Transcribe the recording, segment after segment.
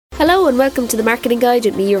Hello and welcome to the Marketing Guide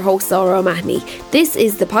with me, your host Laura O'Mahony. This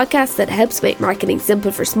is the podcast that helps make marketing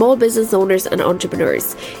simple for small business owners and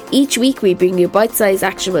entrepreneurs. Each week we bring you bite-sized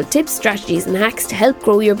actionable tips, strategies and hacks to help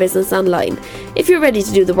grow your business online. If you're ready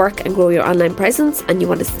to do the work and grow your online presence and you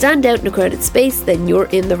want to stand out in a crowded space, then you're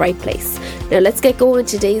in the right place. Now let's get going with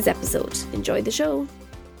today's episode. Enjoy the show.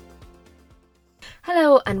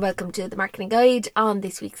 Hello and welcome to the Marketing Guide. On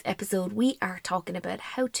this week's episode we are talking about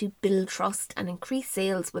how to build trust and increase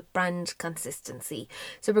sales with brand consistency.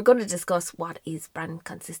 So we're going to discuss what is brand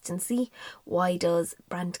consistency, why does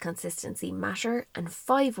brand consistency matter, and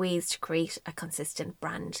 5 ways to create a consistent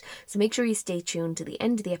brand. So make sure you stay tuned to the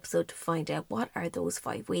end of the episode to find out what are those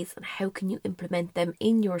 5 ways and how can you implement them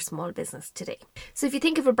in your small business today. So if you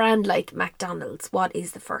think of a brand like McDonald's, what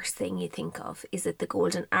is the first thing you think of? Is it the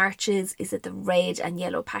golden arches? Is it the red and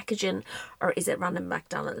yellow packaging, or is it random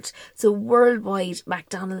McDonald's? So worldwide,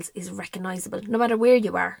 McDonald's is recognisable no matter where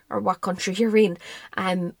you are or what country you're in.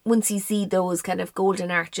 Once you see those kind of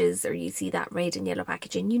golden arches or you see that red and yellow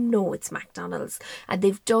packaging, you know it's McDonald's, and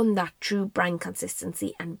they've done that through brand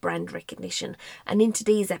consistency and brand recognition. And in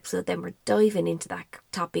today's episode then we're diving into that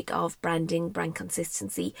topic of branding, brand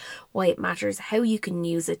consistency, why it matters, how you can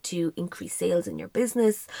use it to increase sales in your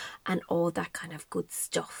business and all that kind of good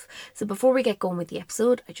stuff. So before we get going with the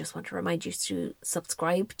episode, I just want to remind you to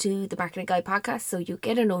subscribe to the Marketing Guide podcast so you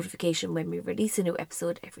get a notification when we release a new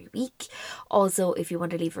episode every week. Also, if you want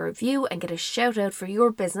to leave a review and get a shout out for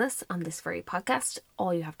your business on this very podcast,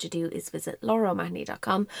 all you have to do is visit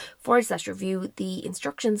lauraomahony.com/review. The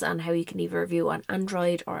instructions on how you can leave a review on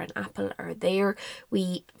Android or on Apple are there.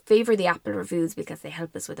 We favour the Apple reviews because they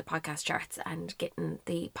help us with the podcast charts and getting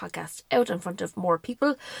the podcast out in front of more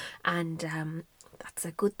people, and that's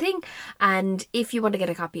a good thing. And if you want to get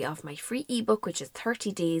a copy of my free ebook, which is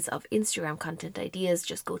 30 days of Instagram content ideas,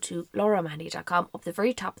 just go to lauraomahony.com. Up the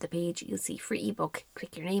very top of the page you'll see free ebook,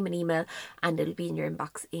 click your name and email and it'll be in your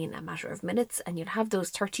inbox in a matter of minutes, and you'll have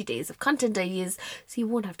those 30 days of content ideas, so you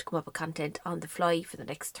won't have to come up with content on the fly for the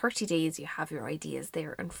next 30 days. You have your ideas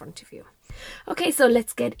there in front of you. Okay, so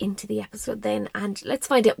let's get into the episode then, and let's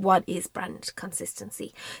find out what is brand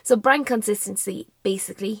consistency. So brand consistency,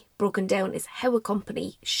 basically broken down, is how a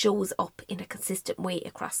company shows up in a consistent way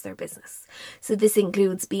across their business. So this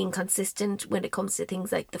includes being consistent when it comes to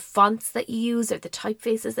things like the fonts that you use or the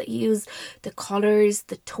typefaces that you use, the colours,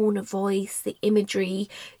 the tone of voice, the imagery,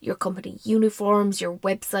 your company uniforms, your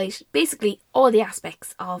website, basically all the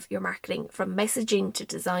aspects of your marketing, from messaging to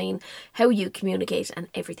design, how you communicate and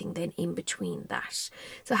everything then in between that.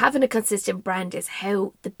 So having a consistent brand is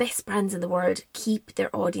how the best brands in the world keep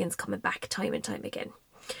their audience coming back time and time again.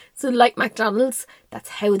 So like McDonald's, that's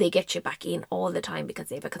how they get you back in all the time, because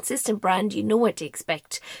they have a consistent brand. You know what to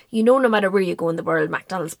expect. You know, no matter where you go in the world,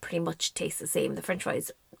 McDonald's pretty much tastes the same. The French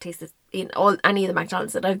fries taste in any of the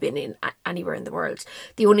McDonald's that I've been in anywhere in the world.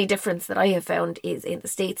 The only difference that I have found is in the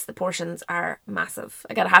States, the portions are massive.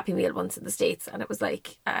 I got a Happy Meal once in the States and it was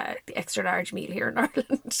like the extra large meal here in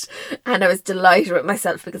Ireland, and I was delighted with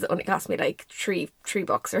myself because it only cost me like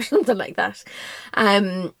 $3 or something like that.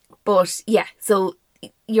 But yeah, so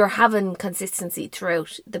you're having consistency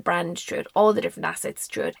throughout the brand, throughout all the different assets,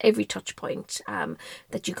 throughout every touch point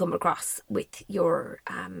that you come across with your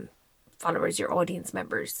followers, your audience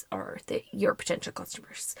members, or your potential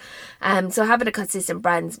customers. So having a consistent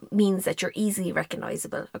brand means that you're easily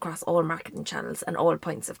recognisable across all marketing channels and all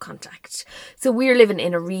points of contact. So we're living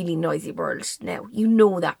in a really noisy world now. You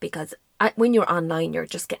know that because when you're online, you're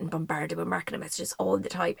just getting bombarded with marketing messages all the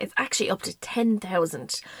time. It's actually up to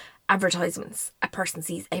 10,000 advertisements a person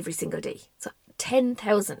sees every single day. So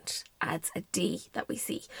 10,000 ads a day that we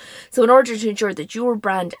see. So in order to ensure that your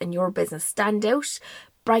brand and your business stand out,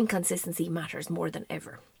 brand consistency matters more than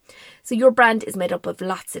ever. So your brand is made up of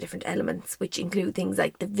lots of different elements, which include things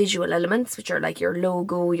like the visual elements, which are like your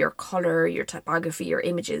logo, your colour, your typography, your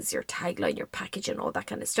images, your tagline, your packaging, all that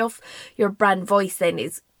kind of stuff. Your brand voice then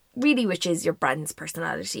is really, which is your brand's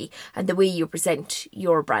personality and the way you present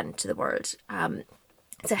your brand to the world.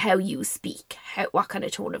 So how you speak, what kind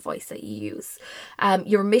of tone of voice that you use.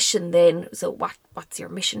 Your mission then, so what's your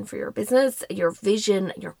mission for your business, your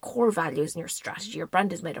vision, your core values and your strategy. Your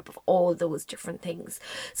brand is made up of all those different things.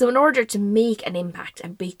 So in order to make an impact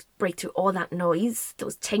and break through all that noise,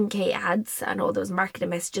 those 10k ads and all those marketing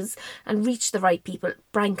messages, and reach the right people,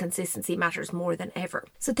 brand consistency matters more than ever.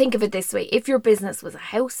 So think of it this way: if your business was a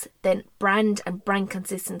house, then brand and brand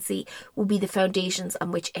consistency will be the foundations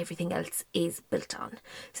on which everything else is built on.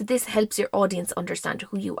 So this helps your audience understand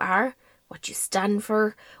who you are, what you stand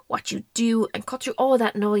for, what you do, and cut through all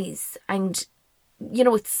that noise and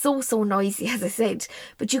it's so noisy, as I said,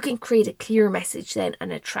 but you can create a clear message then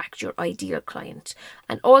and attract your ideal client.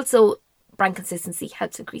 And also, brand consistency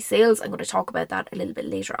helps increase sales. I'm going to talk about that a little bit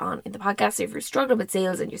later on in the podcast. So if you're struggling with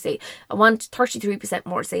sales and you say, I want 33%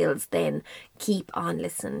 more sales, then keep on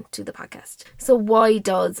listening to the podcast. So why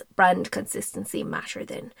does brand consistency matter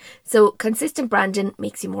then? So consistent branding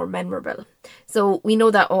makes you more memorable. So we know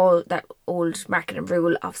that old marketing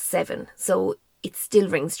rule of 7. So it still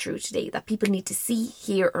rings true today that people need to see,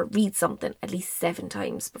 hear or read something at least 7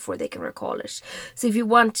 times before they can recall it. So if you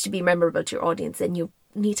want to be memorable to your audience, then you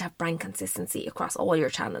need to have brand consistency across all your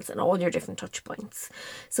channels and all your different touch points.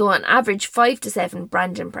 So on average, 5 to 7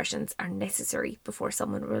 brand impressions are necessary before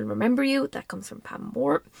someone will remember you. That comes from Pam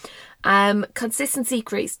Moore. Consistency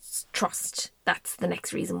creates trust. That's the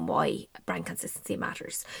next reason why brand consistency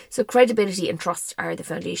matters. So credibility and trust are the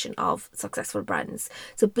foundation of successful brands.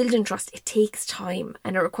 So building trust, it takes time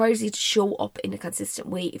and it requires you to show up in a consistent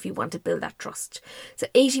way if you want to build that trust. So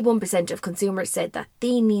 81% of consumers said that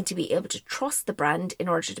they need to be able to trust the brand in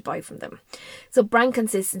order to buy from them. So brand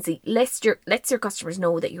consistency lets your customers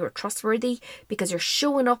know that you are trustworthy because you're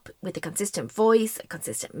showing up with a consistent voice, a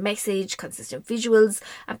consistent message, consistent visuals,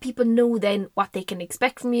 and people know then what they can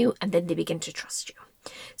expect from you, and then they begin to trust you.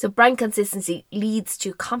 So brand consistency leads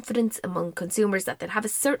to confidence among consumers that they'll have a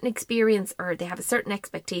certain experience or they have a certain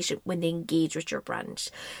expectation when they engage with your brand.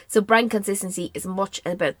 So brand consistency is much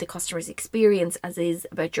about the customer's experience as is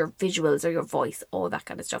about your visuals or your voice, all that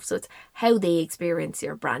kind of stuff. So it's how they experience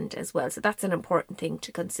your brand as well. So that's an important thing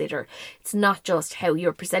to consider. It's not just how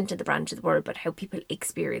you're presenting the brand to the world, but how people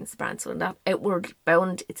experience the brand. So not outward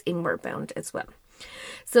bound, it's inward bound as well.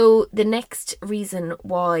 So the next reason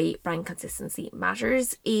why brand consistency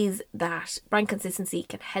matters is that brand consistency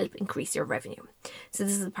can help increase your revenue. So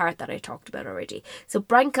this is the part that I talked about already. So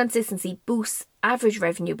brand consistency boosts average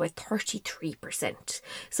revenue by 33%.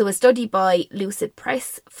 So a study by Lucid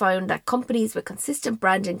Press found that companies with consistent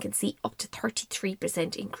branding can see up to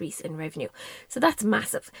 33% increase in revenue. So that's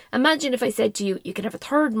massive. Imagine if I said to you, you can have a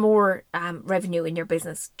third more revenue in your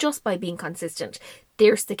business just by being consistent.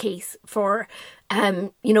 There's the case for,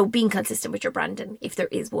 being consistent with your branding, if there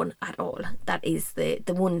is one at all. That is the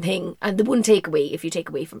one thing, and the one takeaway, if you take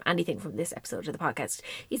away from anything from this episode of the podcast,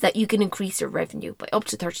 is that you can increase your revenue by up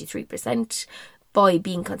to 33% by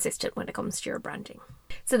being consistent when it comes to your branding.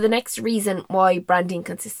 So the next reason why branding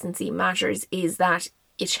consistency matters is that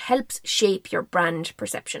it helps shape your brand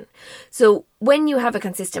perception. So when you have a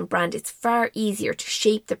consistent brand, it's far easier to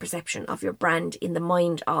shape the perception of your brand in the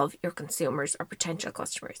mind of your consumers or potential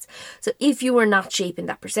customers. So if you are not shaping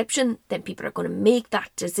that perception, then people are going to make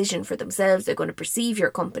that decision for themselves. They're going to perceive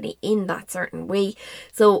your company in that certain way.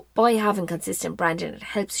 So by having consistent branding, it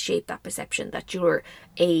helps shape that perception that you're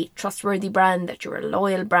a trustworthy brand, that you're a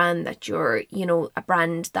loyal brand, that you're, a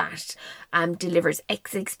brand that delivers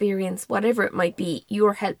X experience, whatever it might be.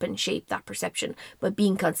 You're helping shape that perception by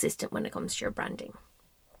being consistent when it comes to your branding.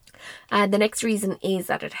 The next reason is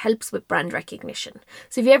that it helps with brand recognition.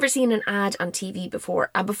 So have you ever seen an ad on TV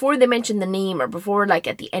before, and before they mention the name or before like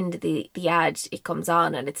at the end of the ad it comes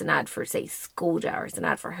on and it's an ad for say Skoda or it's an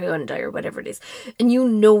ad for Hyundai or whatever it is, and you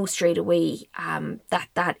know straight away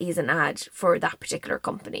that is an ad for that particular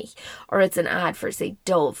company, or it's an ad for say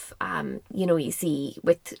Dove. You see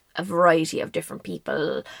with a variety of different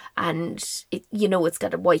people, and it's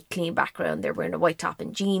got a white clean background. They're wearing a white top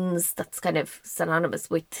and jeans. That's kind of synonymous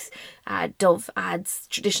with Dove ads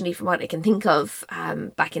traditionally, from what I can think of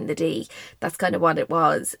back in the day. That's kind of what it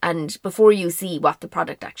was. And before you see what the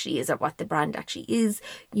product actually is or what the brand actually is,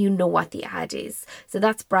 you know what the ad is. So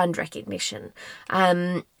that's brand recognition.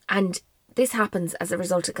 And this happens as a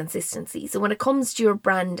result of consistency. So when it comes to your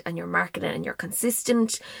brand and your marketing and you're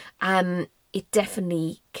consistent, it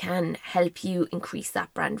definitely can help you increase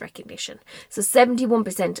that brand recognition. So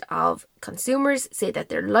 71% of consumers say that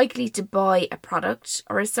they're likely to buy a product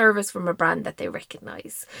or a service from a brand that they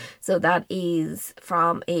recognise. So that is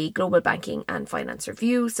from a Global Banking and Finance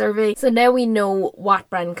Review survey. So now we know what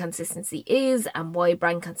brand consistency is and why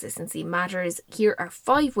brand consistency matters. Here are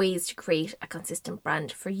 5 ways to create a consistent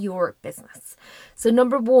brand for your business. So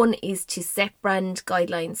number 1 is to set brand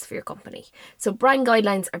guidelines for your company. So brand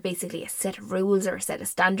guidelines are basically a set of rules or a set of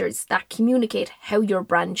standards that communicate how your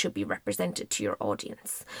brand should be represented to your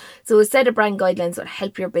audience. So a set of brand guidelines will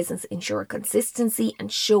help your business ensure consistency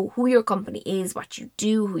and show who your company is, what you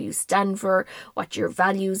do, who you stand for, what your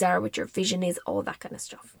values are, what your vision is, all that kind of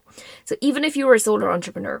stuff. So even if you are a solo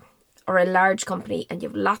entrepreneur or a large company and you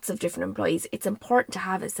have lots of different employees, it's important to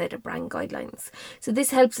have a set of brand guidelines. So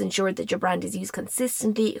this helps ensure that your brand is used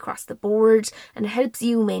consistently across the board and helps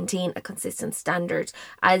you maintain a consistent standard,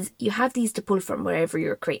 as you have these to pull from wherever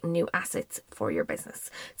you're creating new assets for your business.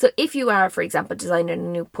 So if you are, for example, designing a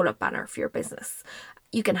new pull-up banner for your business,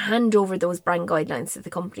 you can hand over those brand guidelines to the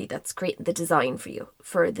company that's creating the design for you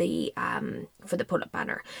for the pull-up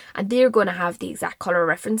banner, and they're going to have the exact color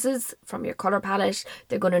references from your color palette.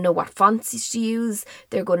 They're going to know what fonts to use.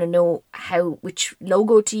 They're going to know which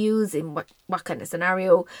logo to use in what kind of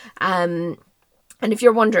scenario. And if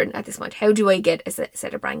you're wondering at this point, how do I get a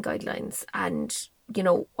set of brand guidelines, and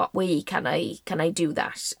what way can I do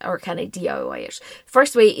that, or can I DIY it?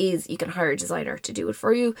 First way is you can hire a designer to do it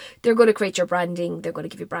for you. They're going to create your branding. They're going to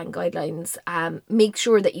give you brand guidelines. Make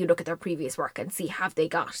sure that you look at their previous work and see, have they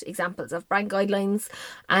got examples of brand guidelines,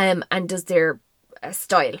 and does their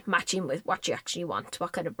style matching with what you actually want,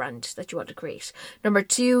 what kind of brand that you want to create. Number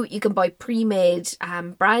 2, you can buy pre-made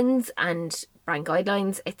brands and brand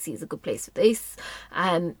guidelines. Etsy is a good place for this.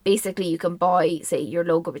 Basically, you can buy, say, your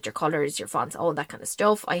logo with your colours, your fonts, all that kind of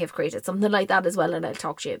stuff. I have created something like that as well, and I'll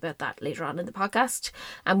talk to you about that later on in the podcast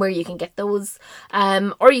and where you can get those.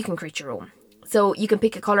 Or you can create your own. So you can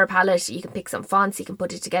pick a colour palette, you can pick some fonts, you can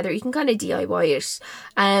put it together, you can kind of DIY it.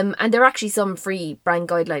 And there are actually some free brand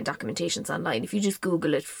guideline documentations online. If you just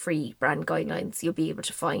Google it, free brand guidelines, you'll be able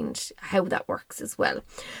to find how that works as well.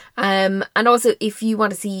 And also, if you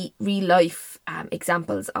want to see real life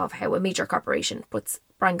examples of how a major corporation puts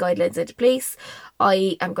brand guidelines into place,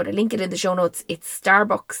 I am going to link it in the show notes. It's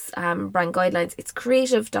Starbucks brand guidelines. It's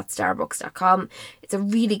creative.starbucks.com. It's a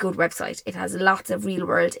really good website. It has lots of real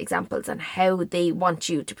world examples on how they want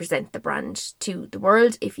you to present the brand to the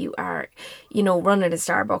world if you are, running a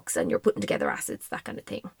Starbucks and you're putting together assets, that kind of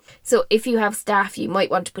thing. So if you have staff, you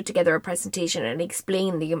might want to put together a presentation and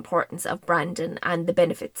explain the importance of branding and the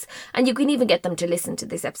benefits. And you can even get them to listen to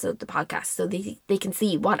this episode of the podcast so they can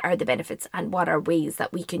see what are the benefits and what are ways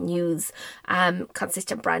that we can use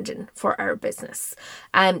consistent branding for our business.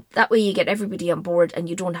 That way you get everybody on board and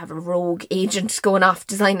you don't have a rogue agent going off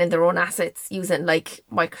designing their own assets using like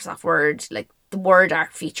Microsoft Word, like the word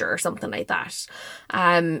art feature or something like that,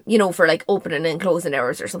 for like opening and closing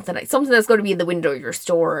hours or something that's going to be in the window of your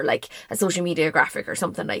store, or like a social media graphic or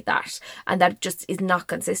something like that, and that just is not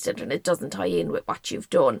consistent and it doesn't tie in with what you've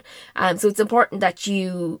done. So it's important that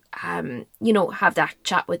you have that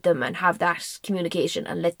chat with them and have that communication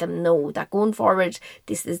and let them know that going forward,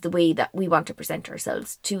 this is the way that we want to present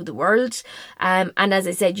ourselves to the world. And as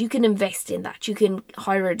I said, you can invest in that. You can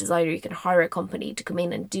hire a designer, you can hire a company to come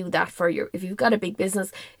in and do that for you. If you've got a big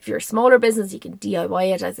business, if you're a smaller business, you can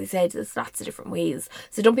DIY it. As I said, there's lots of different ways.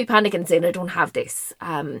 So don't be panicking saying, I don't have this.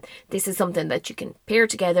 This is something that you can pair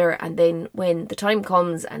together, and then when the time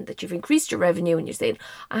comes and that you've increased your revenue and you're saying,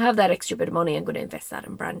 I have that extra bit of money, I'm going to invest that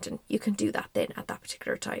in branding, you can do that then at that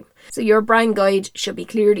particular time. So your brand guide should be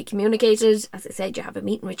clearly communicated. As I said, you have a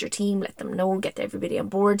meeting with your team, let them know, get everybody on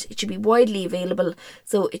board. It should be widely available.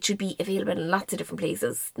 So it should be available in lots of different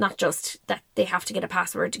places, not just that they have to get a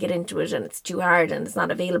password to get into it and it's too hard and it's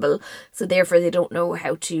not available, so therefore they don't know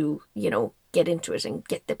how to get into it and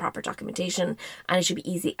get the proper documentation, and it should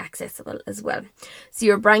be easy accessible as well. So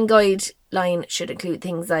your brand guideline should include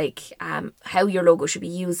things like how your logo should be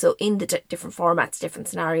used, so in the different formats, different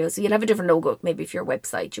scenarios. So you'll have a different logo. Maybe if your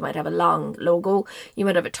website, you might have a long logo, you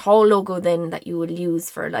might have a tall logo then that you will use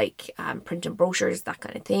for like printing brochures, that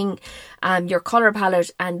kind of thing. Your colour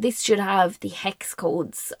palette, and this should have the hex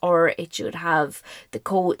codes, or it should have the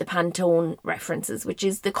Pantone references, which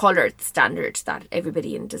is the colour standard that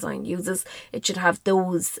everybody in design uses. It should have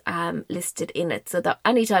those listed in it, so that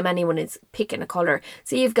anytime anyone is picking a colour,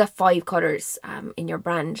 say you've got 5 colours in your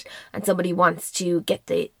brand and somebody wants to get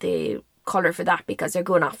the colour for that because they're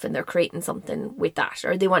going off and they're creating something with that,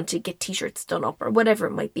 or they want to get t-shirts done up or whatever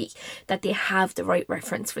it might be, that they have the right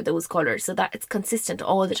reference for those colours, so that it's consistent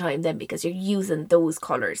all the time then, because you're using those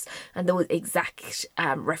colours and those exact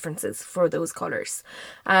references for those colours.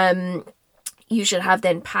 You should have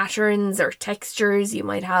then patterns or textures. You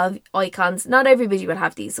might have icons. Not everybody will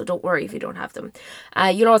have these, so don't worry if you don't have them.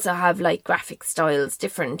 You'll also have like graphic styles,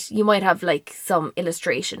 different. You might have like some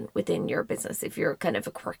illustration within your business. If you're kind of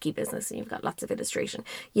a quirky business and you've got lots of illustration,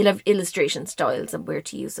 you'll have illustration styles and where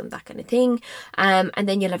to use them, that kind of thing. And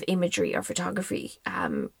then you'll have imagery or photography.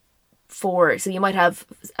 So you might have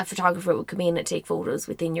a photographer who will come in and take photos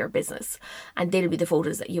within your business, and they'll be the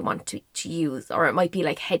photos that you want to use. Or it might be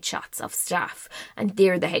like headshots of staff, and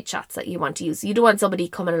they're the headshots that you want to use. So you don't want somebody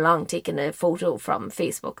coming along taking a photo from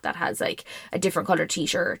Facebook that has like a different colour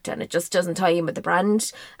t-shirt and it just doesn't tie in with the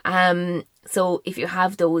brand. So if you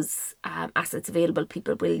have those assets available,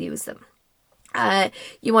 people will use them.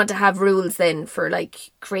 You want to have rules then for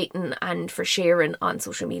like creating and for sharing on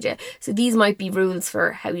social media. So these might be rules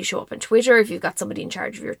for how you show up on Twitter. If you've got somebody in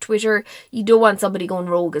charge of your Twitter, you don't want somebody going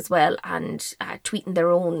rogue as well and tweeting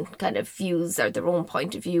their own kind of views or their own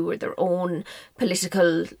point of view or their own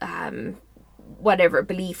political whatever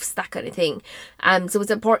beliefs, that kind of thing. So it's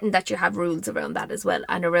important that you have rules around that as well,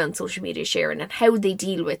 and around social media sharing and how they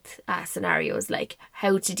deal with scenarios like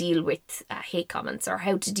how to deal with hate comments or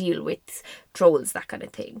how to deal with trolls, that kind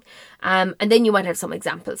of thing. And then you might have some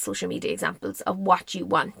examples, social media examples of what you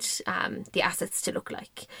want the assets to look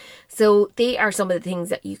like. So they are some of the things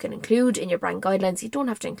that you can include in your brand guidelines. You don't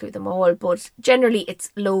have to include them all, but generally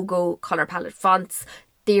it's logo, colour palette, fonts.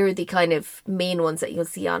 They're the kind of main ones that you'll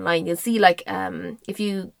see online. You'll see like if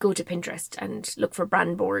you go to Pinterest and look for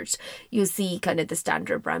brand boards, you'll see kind of the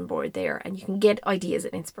standard brand board there, and you can get ideas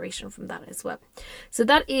and inspiration from that as well. So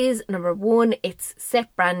that is number one. It's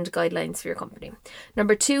set brand guidelines for your company.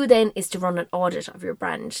 Number two then is to run an audit of your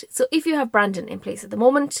brand. So if you have branding in place at the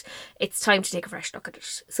moment, it's time to take a fresh look at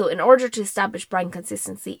it. So in order to establish brand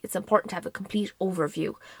consistency, it's important to have a complete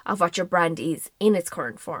overview of what your brand is in its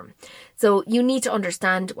current form. So you need to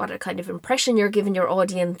understand what a kind of impression you're giving your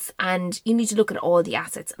audience, and you need to look at all the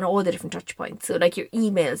assets and all the different touch points. So like your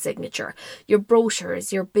email signature, your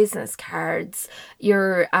brochures, your business cards,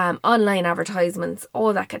 your online advertisements,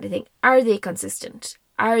 all that kind of thing. Are they consistent?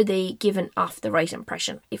 Are they giving off the right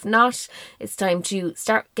impression? If not, it's time to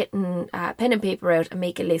start getting pen and paper out and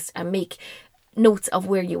make a list and make notes of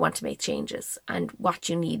where you want to make changes and what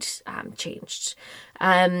you need changed.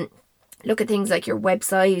 Look at things like your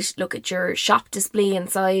website, look at your shop display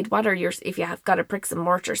inside. If you have got a bricks and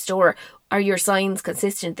mortar store, are your signs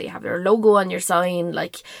consistent? They have their logo on your sign,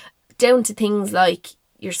 like down to things like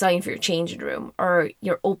your sign for your changing room or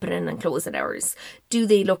your opening and closing hours. Do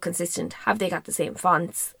they look consistent? Have they got the same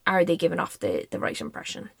fonts? Are they giving off the right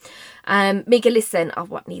impression? Make a list then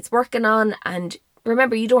of what needs working on, and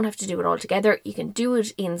remember, you don't have to do it all together. You can do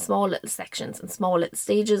it in small little sections and small little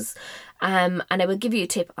stages. And I will give you a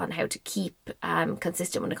tip on how to keep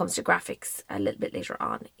consistent when it comes to graphics a little bit later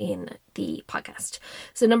on in the podcast.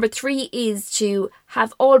 So number three is to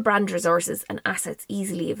have all brand resources and assets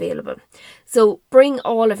easily available. So bring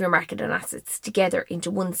all of your marketing assets together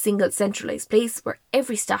into one single centralized place where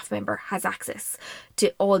every staff member has access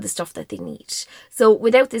to all the stuff that they need. So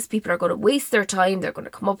without this, people are going to waste their time. They're going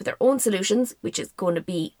to come up with their own solutions, which is going to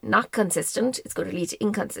be not consistent. It's going to lead to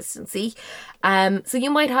inconsistency. So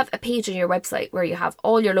you might have a page on your website where you have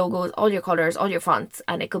all your logos, all your colours, all your fonts,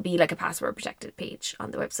 and it could be like a password protected page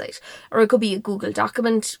on the website. Or it could be a Google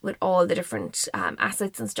document with all the different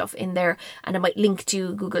assets and stuff in there, and it might link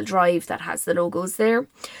to Google Drive that has the logos there.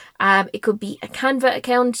 It could be a Canva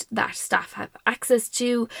account that staff have access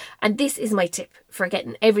to. And this is my tip for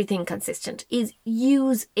getting everything consistent, is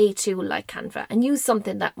use a tool like Canva and use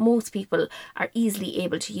something that most people are easily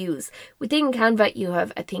able to use. Within Canva, you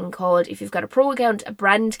have a thing called, if you've got a pro account, a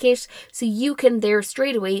brand kit. So you can there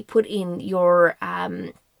straight away put in your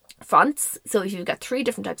fonts. So if you've got 3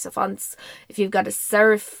 different types of fonts, if you've got a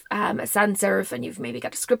serif, a sans serif, and you've maybe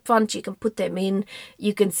got a script font, you can put them in.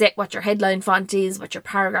 You can set what your headline font is, what your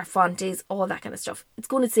paragraph font is, all that kind of stuff. It's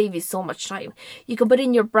going to save you so much time. You can put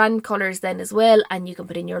in your brand colours then as well, and you can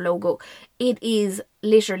put in your logo. It is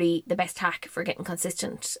literally the best hack for getting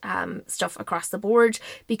consistent stuff across the board,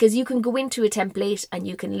 because you can go into a template and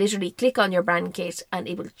you can literally click on your brand kit and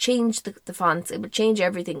it will change the fonts. It will change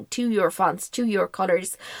everything to your fonts, to your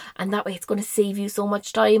colours, and that way it's going to save you so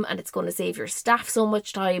much time, and it's going to save your staff so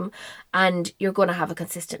much time, and you're going to have a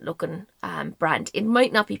consistent looking brand. It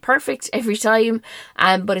might not be perfect every time,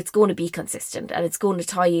 but it's going to be consistent and it's going to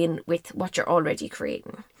tie in with what you're already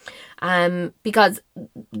creating. Because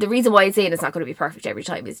the reason why I say it's not going to be perfect every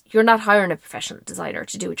time is you're not hiring a professional designer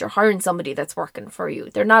to do it. You're hiring somebody that's working for you.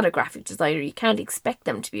 They're not a graphic designer. You can't expect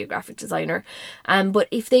them to be a graphic designer. But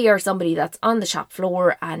if they are somebody that's on the shop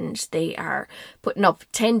floor and they are putting up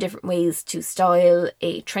 10 different ways to style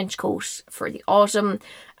a trench coat for the autumn,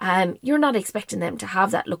 you're not expecting them to have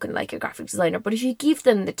that looking like a graphic designer. But if you give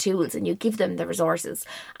them the tools and you give them the resources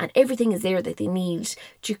and everything is there that they need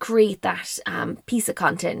to create that piece of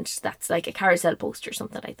content that's like a carousel post or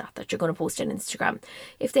something like that you're going to post on Instagram,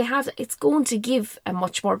 if they have, it's going to give a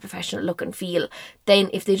much more professional look and feel than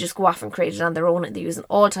if they just go off and create it on their own and they're using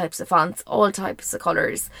all types of fonts, all types of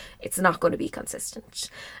colours. It's not going to be consistent.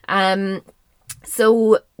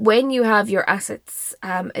 So when you have your assets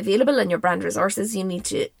available and your brand resources, you need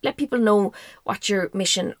to let people know what your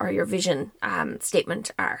mission or your vision statement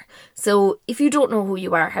are. So if you don't know who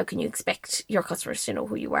you are, how can you expect your customers to know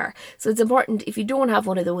who you are? So it's important, if you don't have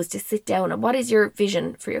one of those, to sit down and what is your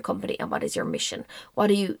vision for your company and what is your mission? What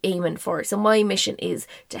are you aiming for? So my mission is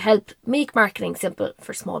to help make marketing simple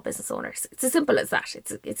for small business owners. It's as simple as that.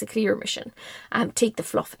 It's a clear mission. Take the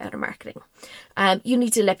fluff out of marketing. You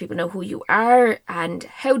need to let people know who you are and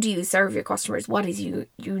how do you serve your customers. What is your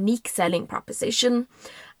unique selling proposition?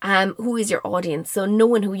 Who is your audience? So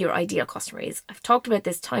knowing who your ideal customer is. I've talked about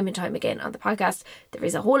this time and time again on the podcast. There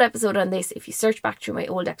is a whole episode on this. If you search back through my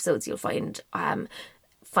old episodes, you'll find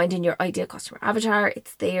finding your ideal customer avatar.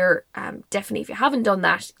 It's there. Definitely, if you haven't done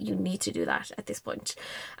that, you need to do that at this point.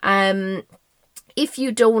 If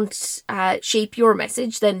you don't shape your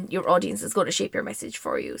message, then your audience is going to shape your message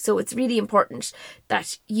for you. So it's really important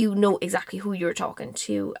that you know exactly who you're talking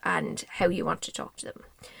to and how you want to talk to them.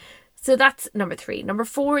 So that's number 3. Number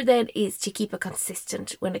 4 then is to keep it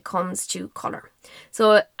consistent when it comes to colour.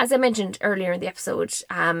 So as I mentioned earlier in the episode,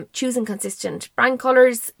 choosing consistent brand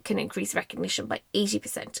colours can increase recognition by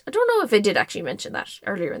 80%. I don't know if I did actually mention that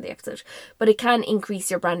earlier in the episode, but it can increase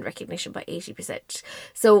your brand recognition by 80%.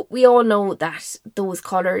 So we all know that those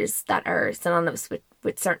colours that are synonymous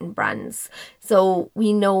with certain brands. So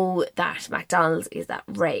we know that McDonald's is that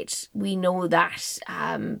red. We know that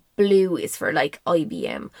blue is for like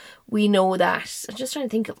IBM. We know that, I'm just trying to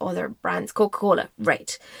think of other brands, Coca-Cola,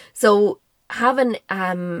 red. So having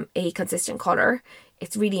a consistent colour,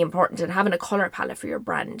 it's really important, and having a colour palette for your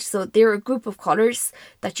brand. So there are a group of colours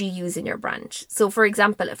that you use in your brand. So for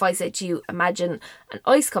example, if I said to you, imagine an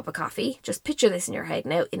iced cup of coffee, just picture this in your head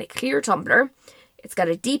now, in a clear tumbler. It's got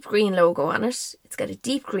a deep green logo on it. It's got a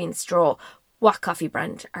deep green straw. What coffee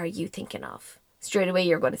brand are you thinking of? Straight away,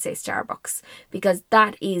 you're going to say Starbucks, because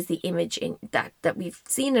that is the image in that we've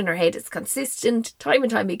seen in our head. It's consistent time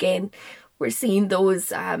and time again. We're seeing those,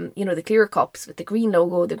 the clear cups with the green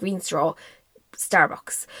logo, the green straw,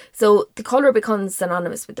 Starbucks. So the colour becomes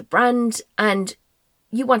synonymous with the brand, and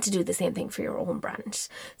you want to do the same thing for your own brand.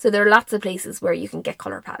 So there are lots of places where you can get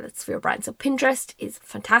colour palettes for your brand. So Pinterest is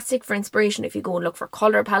fantastic for inspiration. If you go and look for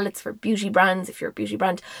colour palettes for beauty brands, if you're a beauty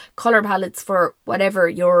brand, colour palettes for whatever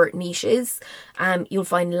your niche is, you'll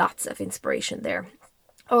find lots of inspiration there.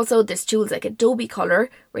 Also, there's tools like Adobe Colour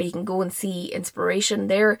where you can go and see inspiration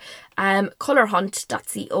there.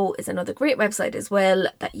 Colourhunt.co is another great website as well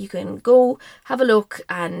that you can go have a look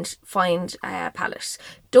and find a palette.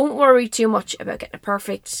 Don't worry too much about getting it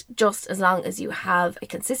perfect, just as long as you have a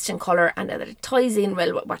consistent colour and that it ties in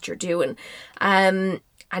well with what you're doing.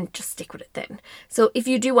 And just stick with it then. So if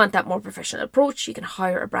you do want that more professional approach, you can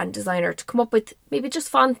hire a brand designer to come up with maybe just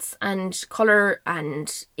fonts and colour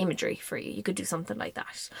and imagery for you. You could do something like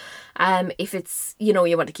that. If it's, you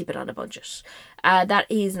want to keep it on a budget. That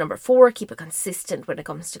is number 4, keep it consistent when it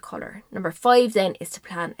comes to colour. Number 5 then is to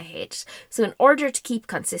plan ahead. So in order to keep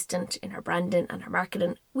consistent in our branding and our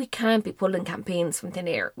marketing, we can't be pulling campaigns from thin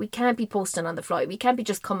air. We can't be posting on the fly. We can't be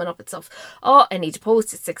just coming up with stuff. Oh, I need to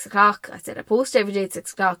post at 6 o'clock. I said I post every day at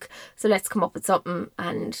 6 o'clock. So let's come up with something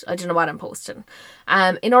and I don't know what I'm posting.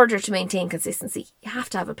 In order to maintain consistency, you have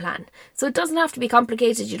to have a plan. So it doesn't have to be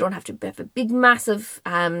complicated. You don't have to have a big, massive,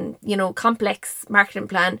 complex marketing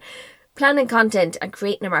plan. Planning content and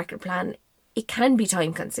creating a marketing plan, it can be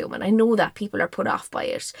time consuming. I know that people are put off by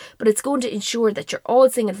it, but it's going to ensure that you're all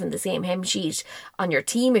singing from the same hymn sheet on your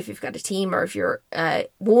team. If you've got a team, or if you're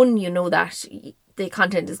one, you know that the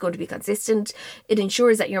content is going to be consistent. It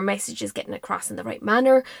ensures that your message is getting across in the right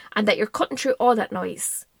manner and that you're cutting through all that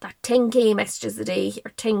noise, that 10k messages a day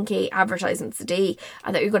or 10k advertisements a day,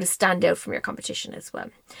 and that you're going to stand out from your competition as well.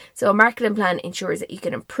 So a marketing plan ensures that you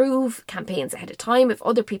can improve campaigns ahead of time if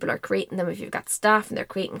other people are creating them, if you've got staff and they're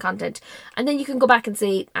creating content, and then you can go back and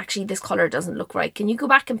say, actually this colour doesn't look right. Can you go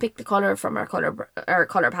back and pick the colour from our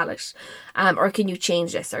colour palette? Or can you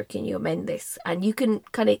change this, or can you amend this? And you can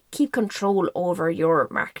kind of keep control over your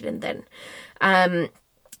marketing then.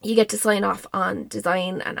 You get to sign off on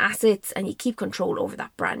design and assets, and you keep control over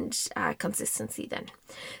that brand consistency then.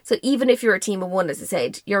 So even if you're a team of one, as I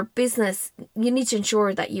said, your business, you need to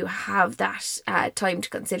ensure that you have that time to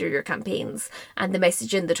consider your campaigns and the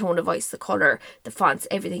messaging, the tone of voice, the colour, the fonts,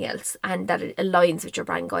 everything else, and that it aligns with your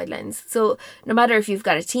brand guidelines. So no matter if you've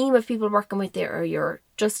got a team of people working with you or you're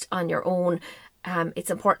just on your own, it's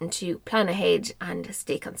important to plan ahead and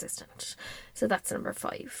stay consistent. So that's number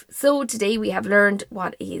 5. So today we have learned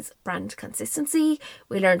what is brand consistency.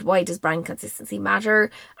 We learned why does brand consistency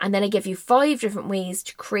matter. And then I give you 5 different ways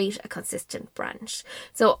to create a consistent brand.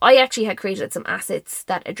 So I actually had created some assets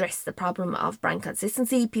that address the problem of brand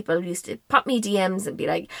consistency. People used to pop me DMs and be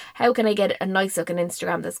like, how can I get a nice looking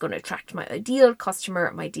Instagram that's going to attract my ideal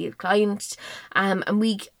customer, my ideal client? And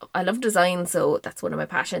I love design, so that's one of my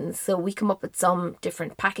passions. So we come up with some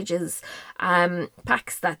different packages,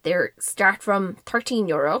 packs that they start from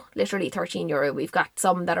 €13, literally €13. We've got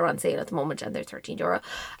some that are on sale at the moment and they're €13.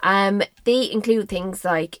 They include things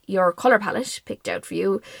like your colour palette picked out for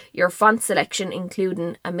you, your font selection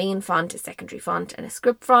including a main font, a secondary font and a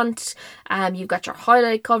script font. You've got your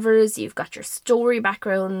highlight covers, you've got your story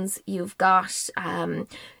backgrounds, you've got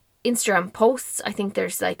Instagram posts. I think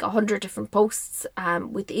there's like 100 different posts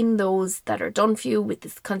within those that are done for you with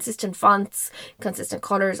this consistent fonts, consistent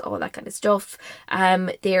colours, all that kind of stuff.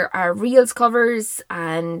 There are Reels covers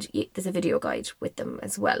and there's a video guide with them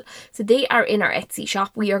as well. So they are in our Etsy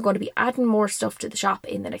shop. We are going to be adding more stuff to the shop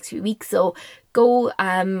in the next few weeks. So go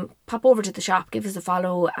pop over to the shop, give us a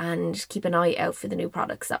follow and keep an eye out for the new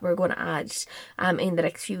products that we're going to add in the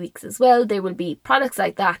next few weeks as well. There will be products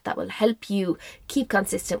like that will help you keep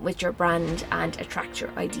consistent with your brand and attract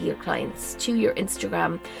your ideal clients to your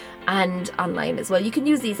Instagram and online as well. You can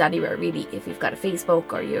use these anywhere really. If you've got a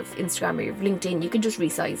Facebook or you have Instagram or you have LinkedIn, you can just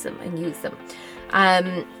resize them and use them.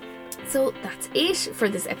 So that's it for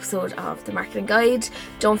this episode of The Marketing Guide.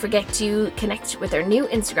 Don't forget to connect with our new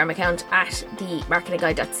Instagram account at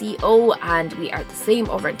themarketingguide.co, and we are the same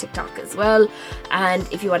over on TikTok as well.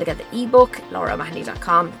 And if you want to get the ebook,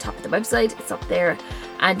 lauramahony.com, top of the website, it's up there.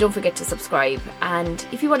 And don't forget to subscribe. And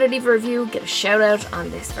if you want to leave a review, get a shout out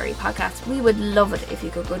on this very podcast, we would love it if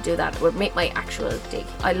you could go do that. It would make my actual day.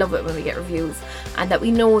 I love it when we get reviews and that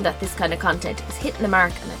we know that this kind of content is hitting the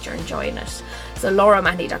mark and that you're enjoying it. So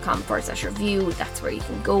lauramahony.com/review, that's where you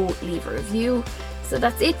can go leave a review. So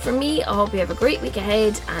that's it from me. I hope you have a great week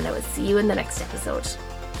ahead and I will see you in the next episode.